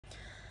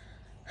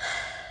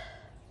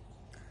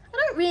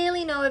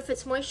really know if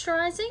it's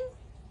moisturizing.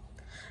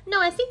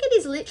 No, I think it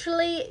is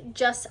literally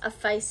just a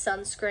face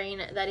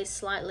sunscreen that is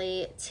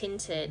slightly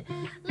tinted.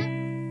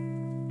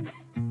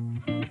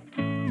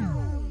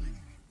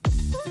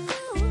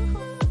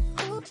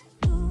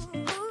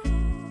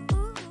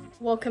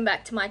 Welcome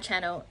back to my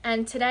channel,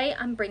 and today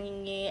I'm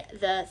bringing you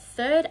the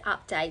third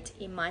update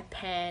in my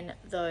Pan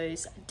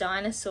Those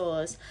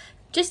Dinosaurs.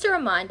 Just a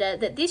reminder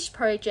that this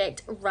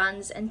project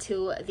runs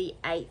until the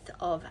 8th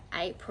of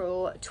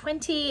April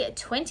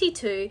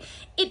 2022.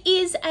 It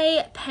is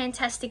a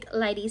Fantastic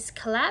Ladies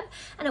collab,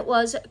 and it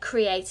was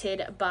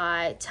created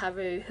by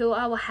Taru, who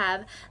I will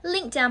have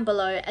linked down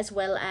below, as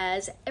well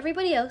as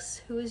everybody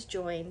else who has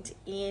joined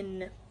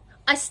in.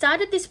 I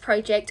started this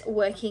project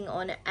working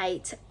on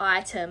 8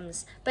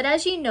 items, but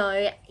as you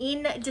know,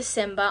 in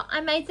December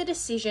I made the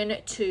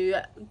decision to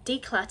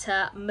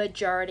declutter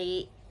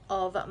majority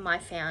of my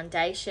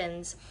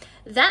foundations.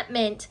 That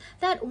meant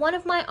that one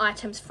of my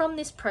items from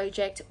this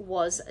project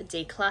was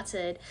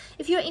decluttered.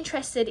 If you're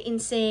interested in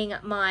seeing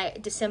my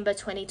December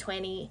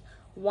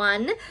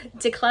 2021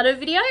 declutter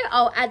video,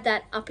 I'll add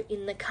that up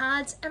in the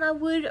cards, and I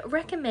would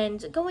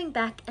recommend going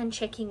back and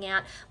checking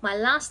out my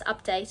last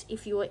update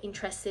if you are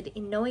interested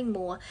in knowing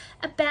more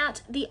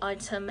about the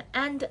item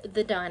and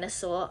the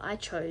dinosaur I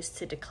chose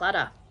to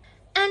declutter.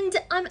 And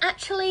I'm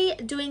actually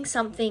doing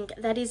something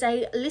that is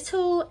a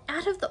little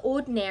out of the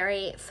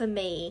ordinary for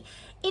me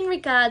in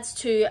regards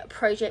to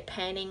project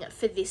panning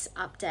for this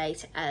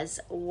update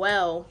as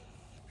well.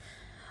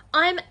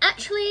 I'm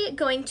actually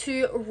going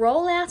to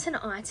roll out an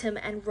item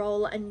and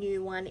roll a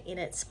new one in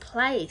its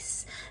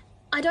place.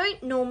 I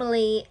don't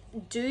normally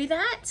do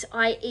that.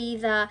 I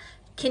either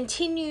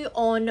continue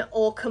on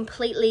or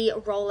completely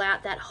roll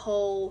out that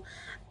whole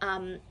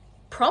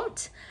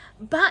prompt,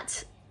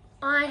 but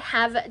I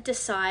have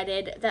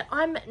decided that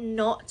I'm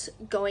not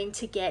going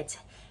to get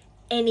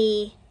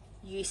any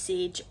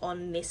usage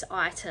on this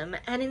item,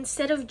 and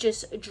instead of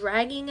just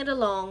dragging it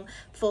along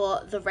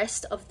for the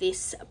rest of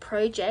this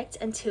project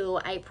until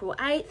April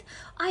 8th,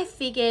 I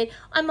figured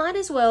I might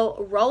as well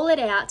roll it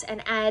out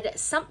and add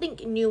something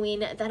new in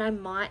that I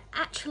might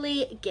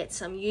actually get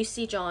some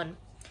usage on.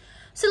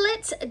 So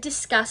let's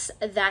discuss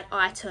that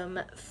item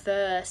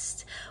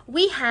first.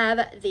 We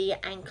have the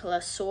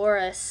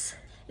Ankylosaurus.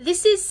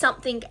 This is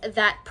something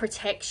that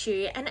protects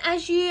you, and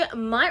as you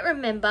might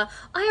remember,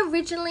 I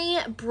originally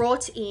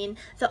brought in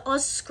the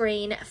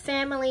Oscreen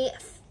Family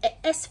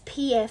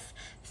SPF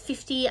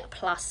 50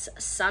 Plus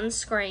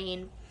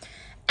sunscreen,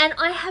 and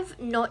I have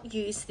not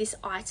used this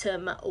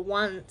item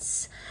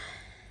once.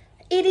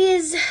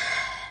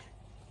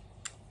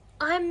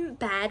 I'm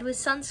bad with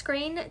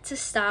sunscreen to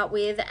start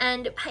with,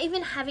 and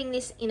even having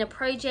this in a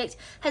project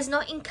has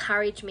not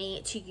encouraged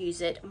me to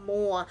use it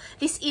more.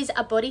 This is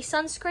a body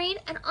sunscreen,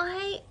 and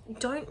I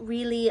don't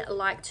really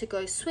like to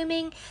go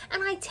swimming,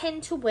 and I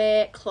tend to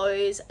wear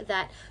clothes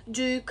that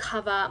do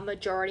cover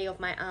majority of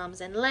my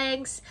arms and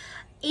legs,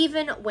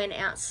 even when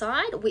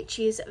outside, which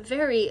is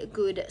very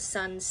good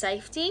sun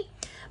safety.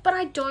 But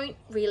I don't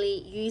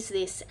really use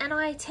this, and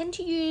I tend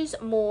to use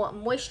more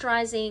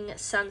moisturizing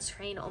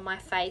sunscreen on my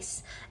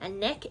face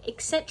and neck,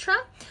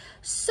 etc.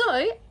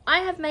 So I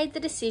have made the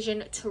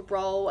decision to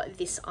roll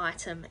this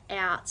item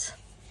out.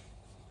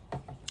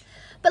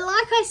 But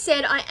like I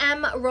said, I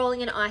am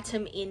rolling an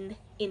item in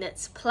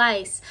its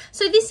place.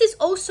 So this is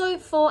also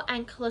for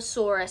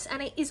Ankylosaurus,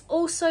 and it is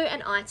also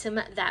an item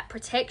that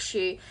protects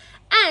you.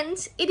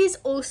 And it is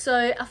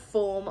also a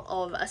form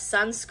of a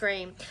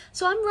sunscreen.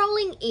 So I'm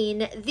rolling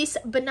in this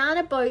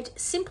Banana Boat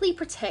Simply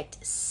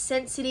Protect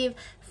Sensitive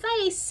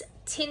Face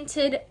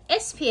Tinted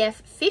SPF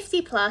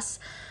 50 Plus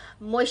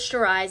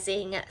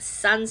Moisturizing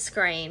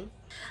Sunscreen.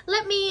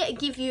 Let me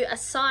give you a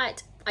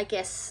sight, I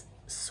guess,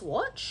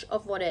 swatch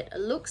of what it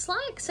looks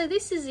like. So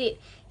this is it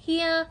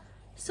here.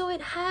 So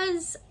it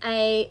has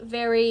a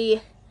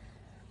very,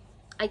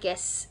 I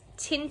guess,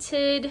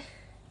 tinted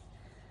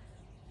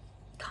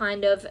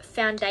kind of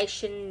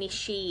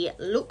foundation-ishy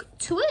look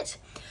to it,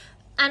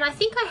 and I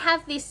think I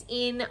have this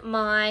in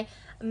my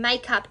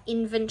makeup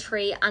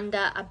inventory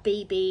under a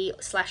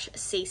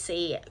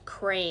BB/CC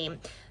cream,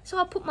 so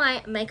I'll put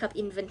my makeup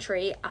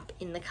inventory up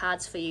in the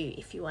cards for you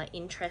if you are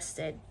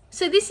interested.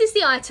 So this is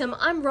the item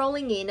I'm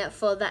rolling in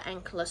for the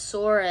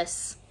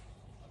Ankylosaurus.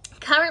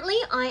 Currently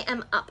I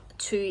am up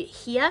to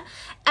here,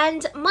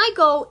 and my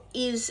goal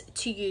is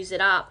to use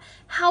it up.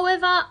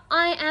 However,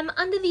 I am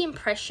under the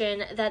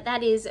impression that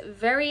that is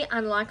very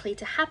unlikely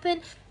to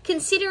happen,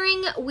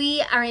 considering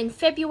we are in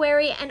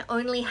February and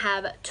only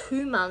have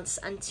 2 months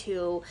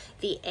until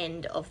the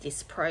end of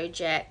this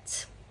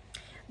project.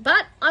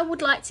 But I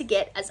would like to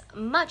get as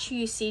much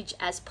usage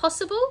as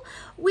possible,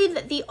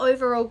 with the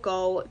overall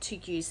goal to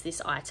use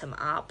this item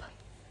up.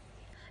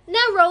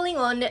 Now rolling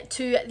on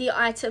to the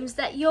items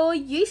that you're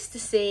used to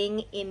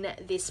seeing in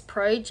this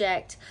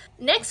project.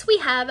 Next we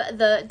have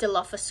the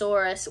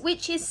Dilophosaurus,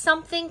 which is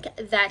something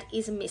that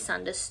is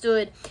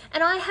misunderstood.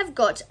 And I have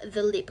got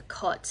the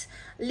Lipcot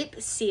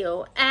lip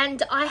seal,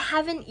 and I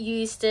haven't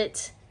used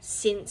it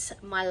since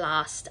my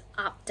last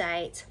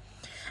update.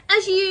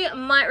 As you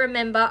might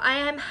remember, I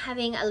am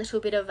having a little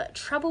bit of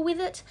trouble with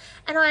it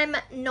and I'm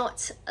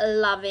not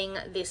loving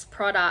this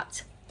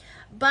product.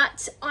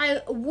 But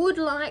I would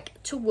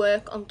like to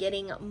work on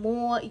getting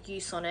more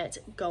use on it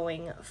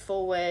going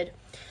forward.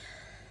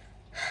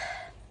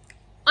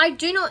 I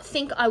do not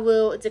think I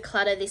will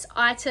declutter this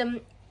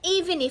item,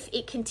 even if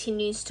it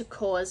continues to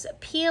cause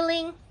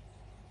peeling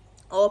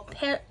or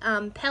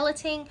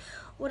pelleting.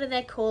 What do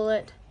they call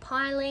it?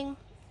 Piling?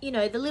 You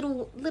know, the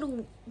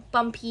little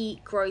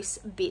bumpy, gross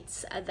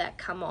bits that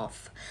come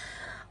off.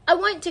 I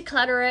won't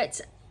declutter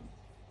it,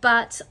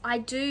 but I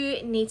do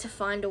need to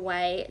find a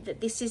way that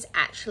this is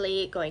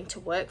actually going to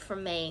work for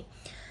me.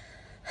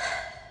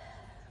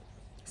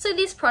 So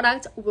this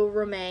product will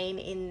remain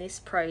in this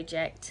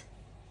project.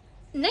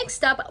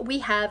 Next up, we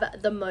have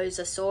the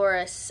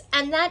Mosasaurus,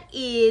 and that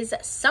is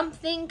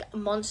something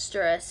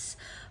monstrous.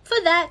 For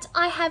that,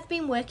 I have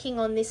been working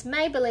on this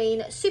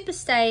Maybelline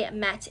Superstay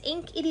Matte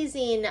Ink. It is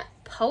in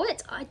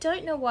Poet. I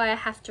don't know why I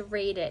have to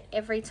read it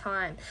every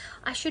time.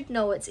 I should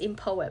know it's in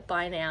Poet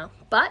by now,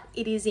 but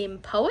it is in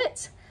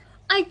Poet.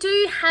 I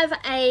do have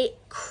a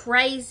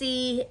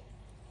crazy,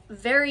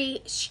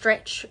 very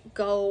stretch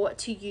goal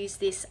to use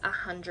this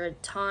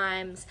 100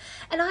 times,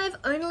 and I have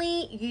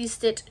only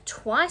used it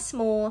twice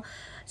more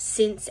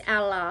since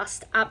our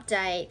last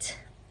update,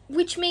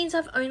 which means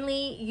I've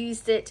only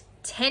used it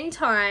 10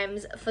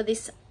 times for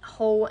this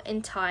whole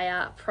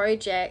entire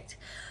project.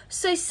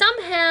 So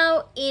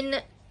somehow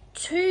in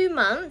 2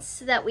 months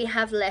that we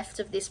have left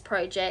of this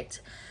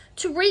project,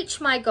 to reach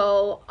my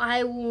goal,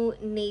 I will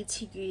need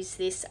to use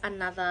this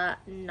another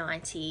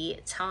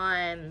 90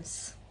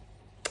 times.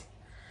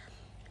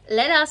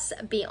 Let us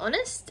be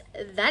honest,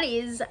 that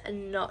is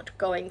not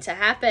going to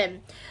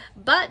happen,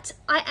 but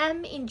I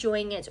am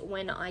enjoying it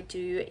when I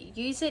do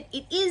use it.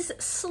 It is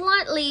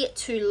slightly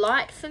too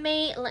light for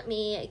me. Let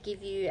me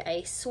give you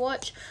a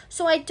swatch.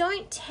 So I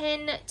don't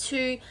tend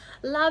to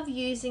love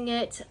using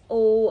it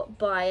all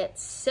by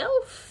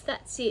itself.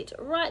 That's it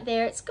right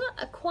there. It's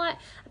got quite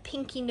a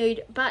pinky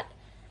nude, but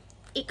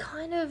it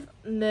kind of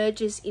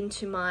merges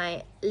into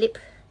my lip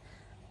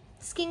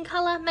skin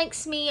color,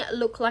 makes me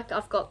look like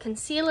I've got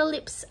concealer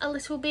lips a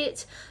little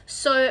bit,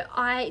 so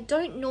I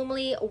don't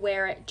normally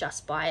wear it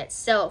just by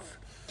itself.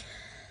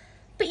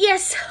 But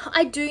yes,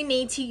 I do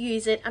need to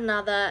use it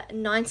another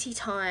 90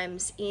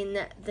 times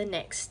in the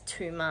next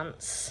 2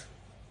 months.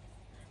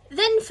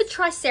 Then for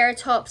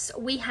Triceratops,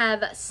 we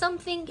have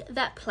something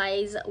that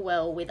plays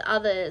well with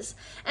others.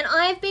 And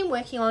I've been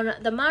working on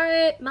the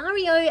Mario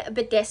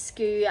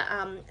Badescu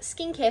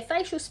skincare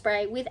facial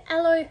spray with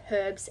aloe,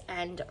 herbs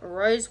and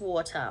rose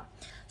water.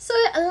 So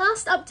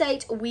last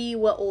update, we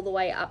were all the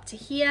way up to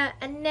here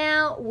and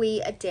now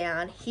we are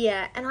down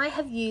here, and I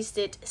have used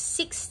it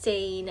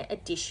 16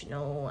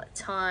 additional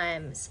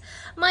times.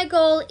 My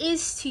goal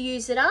is to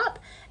use it up,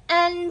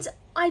 and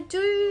I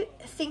do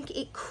think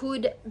it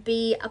could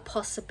be a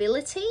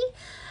possibility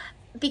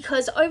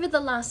because over the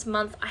last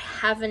month I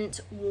haven't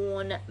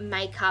worn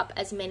makeup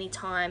as many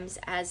times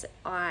as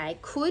I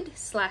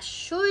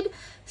could/should,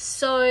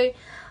 so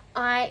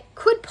I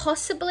could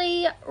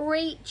possibly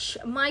reach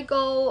my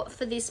goal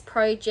for this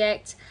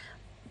project,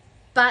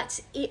 but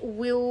it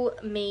will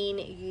mean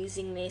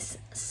using this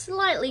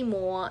slightly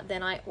more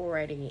than I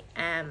already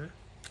am.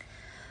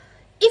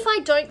 If I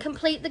don't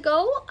complete the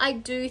goal, I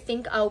do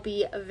think I'll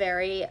be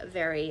very,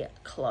 very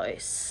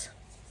close.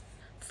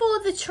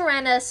 For the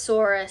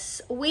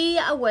Tyrannosaurus, we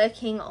are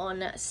working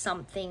on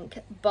something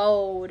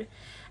bold,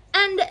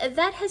 and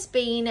that has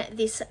been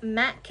this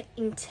MAC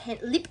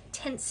Lip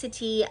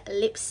Intensity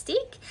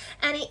lipstick,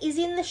 and it is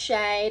in the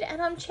shade,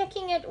 and I'm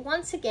checking it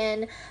once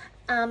again,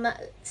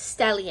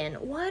 Stallion.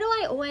 Why do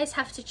I always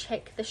have to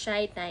check the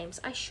shade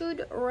names? I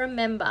should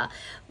remember,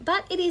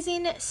 but it is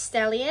in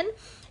Stallion.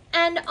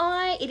 And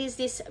it is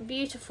this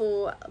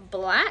beautiful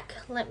black.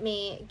 Let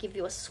me give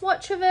you a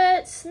swatch of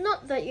it.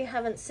 Not that you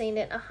haven't seen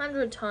it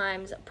 100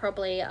 times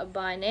probably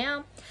by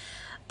now,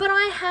 but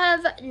I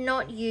have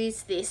not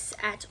used this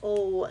at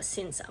all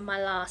since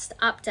my last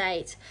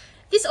update.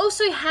 This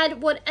also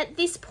had what at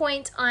this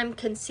point I'm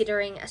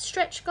considering a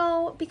stretch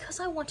goal because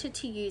I wanted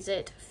to use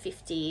it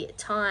 50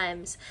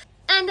 times.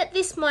 And at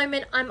this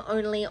moment I'm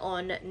only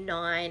on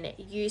 9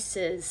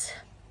 uses.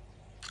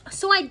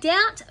 So I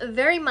doubt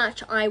very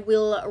much I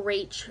will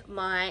reach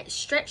my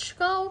stretch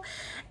goal,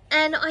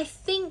 and I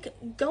think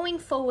going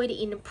forward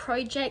in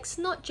projects,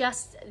 not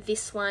just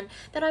this one,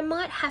 that I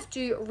might have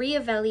to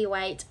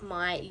reevaluate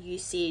my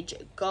usage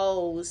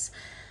goals.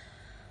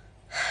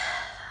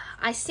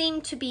 I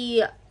seem to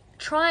be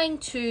trying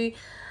to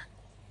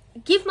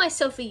give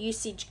myself a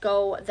usage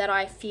goal that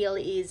I feel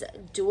is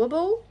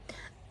doable,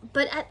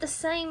 but at the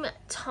same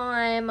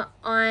time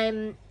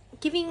I'm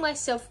giving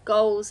myself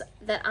goals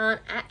that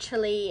aren't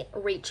actually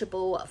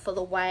reachable for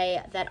the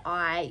way that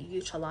I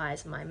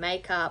utilize my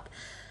makeup.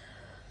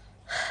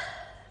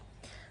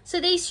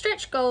 So these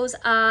stretch goals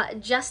are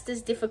just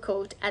as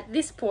difficult at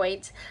this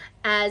point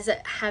as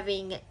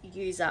having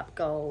use up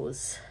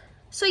goals.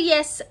 So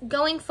yes,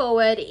 going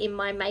forward in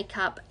my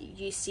makeup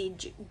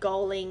usage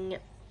goaling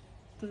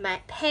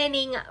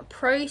panning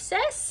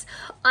process,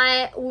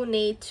 I will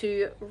need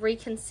to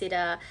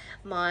reconsider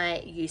my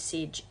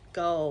usage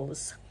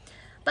goals.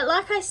 But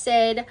like I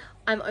said,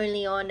 I'm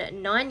only on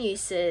 9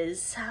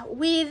 uses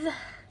with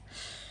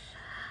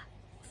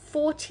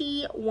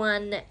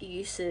 41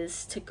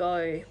 uses to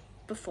go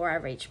before I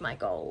reach my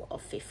goal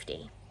of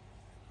 50.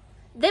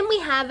 Then we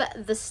have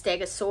the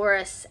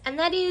Stegosaurus, and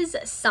that is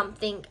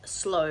something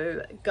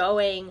slow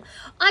going.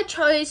 I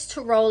chose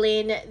to roll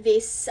in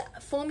this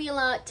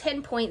Formula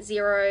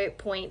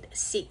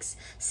 10.0.6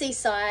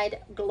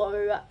 Seaside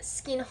Glow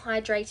Skin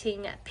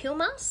Hydrating Peel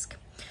Mask.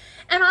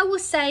 And I will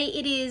say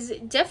it is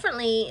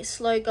definitely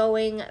slow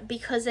going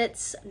because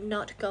it's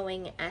not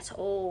going at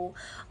all.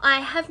 I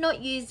have not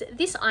used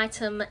this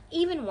item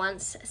even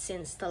once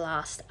since the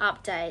last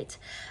update,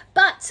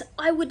 but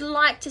I would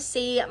like to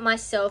see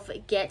myself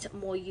get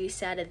more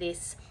use out of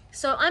this.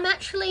 So I'm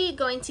actually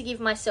going to give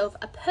myself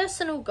a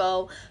personal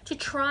goal to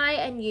try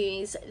and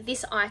use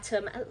this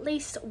item at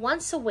least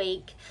once a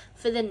week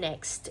for the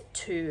next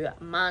 2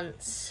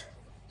 months.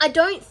 I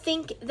don't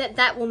think that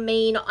that will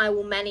mean I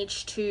will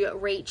manage to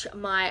reach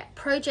my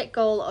project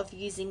goal of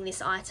using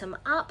this item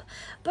up,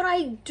 but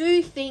I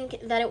do think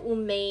that it will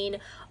mean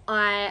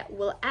I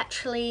will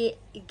actually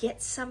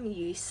get some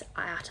use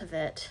out of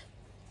it.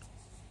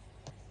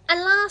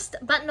 And last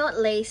but not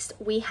least,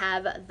 we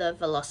have the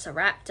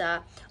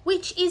Velociraptor,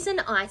 which is an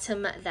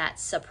item that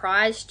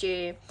surprised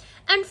you.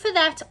 And for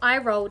that, I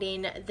rolled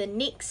in the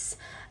NYX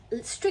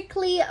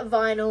Strictly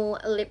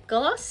Vinyl Lip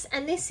Gloss,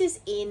 and this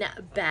is in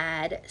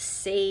Bad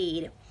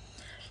Seed.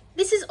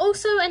 This is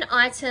also an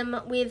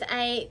item with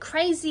a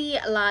crazy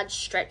large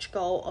stretch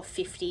goal of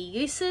 50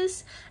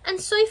 uses, and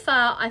so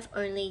far I've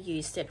only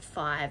used it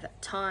 5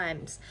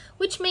 times,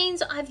 which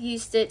means I've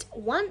used it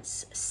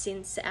once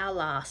since our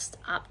last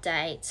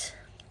update.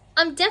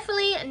 I'm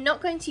definitely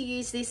not going to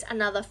use this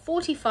another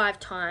 45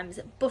 times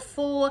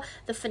before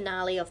the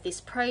finale of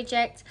this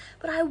project,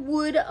 but I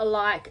would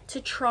like to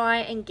try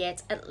and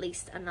get at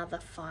least another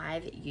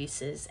 5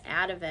 uses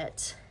out of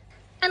it.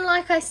 And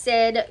like I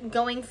said,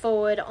 going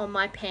forward on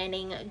my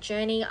panning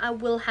journey, I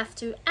will have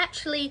to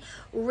actually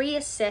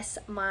reassess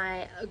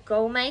my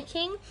goal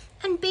making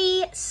and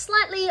be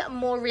slightly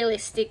more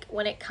realistic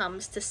when it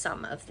comes to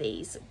some of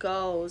these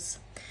goals.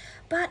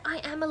 But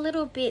I am a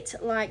little bit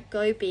like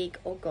go big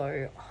or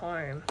go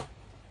home.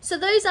 So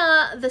those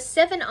are the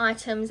 7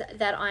 items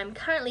that I'm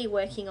currently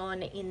working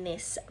on in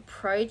this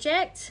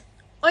project.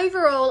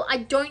 Overall, I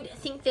don't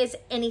think there's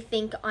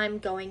anything I'm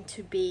going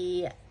to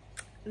be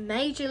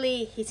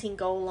majorly hitting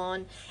goal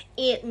on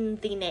in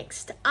the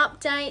next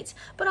update,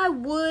 but I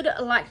would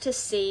like to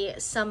see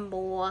some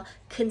more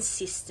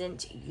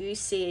consistent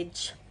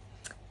usage.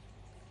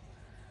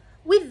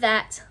 With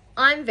that,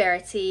 I'm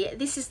Verity.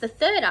 This is the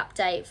 3rd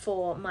update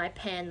for my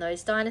Pan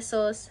Those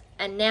Dinosaurs,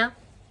 and now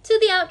to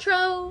the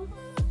outro.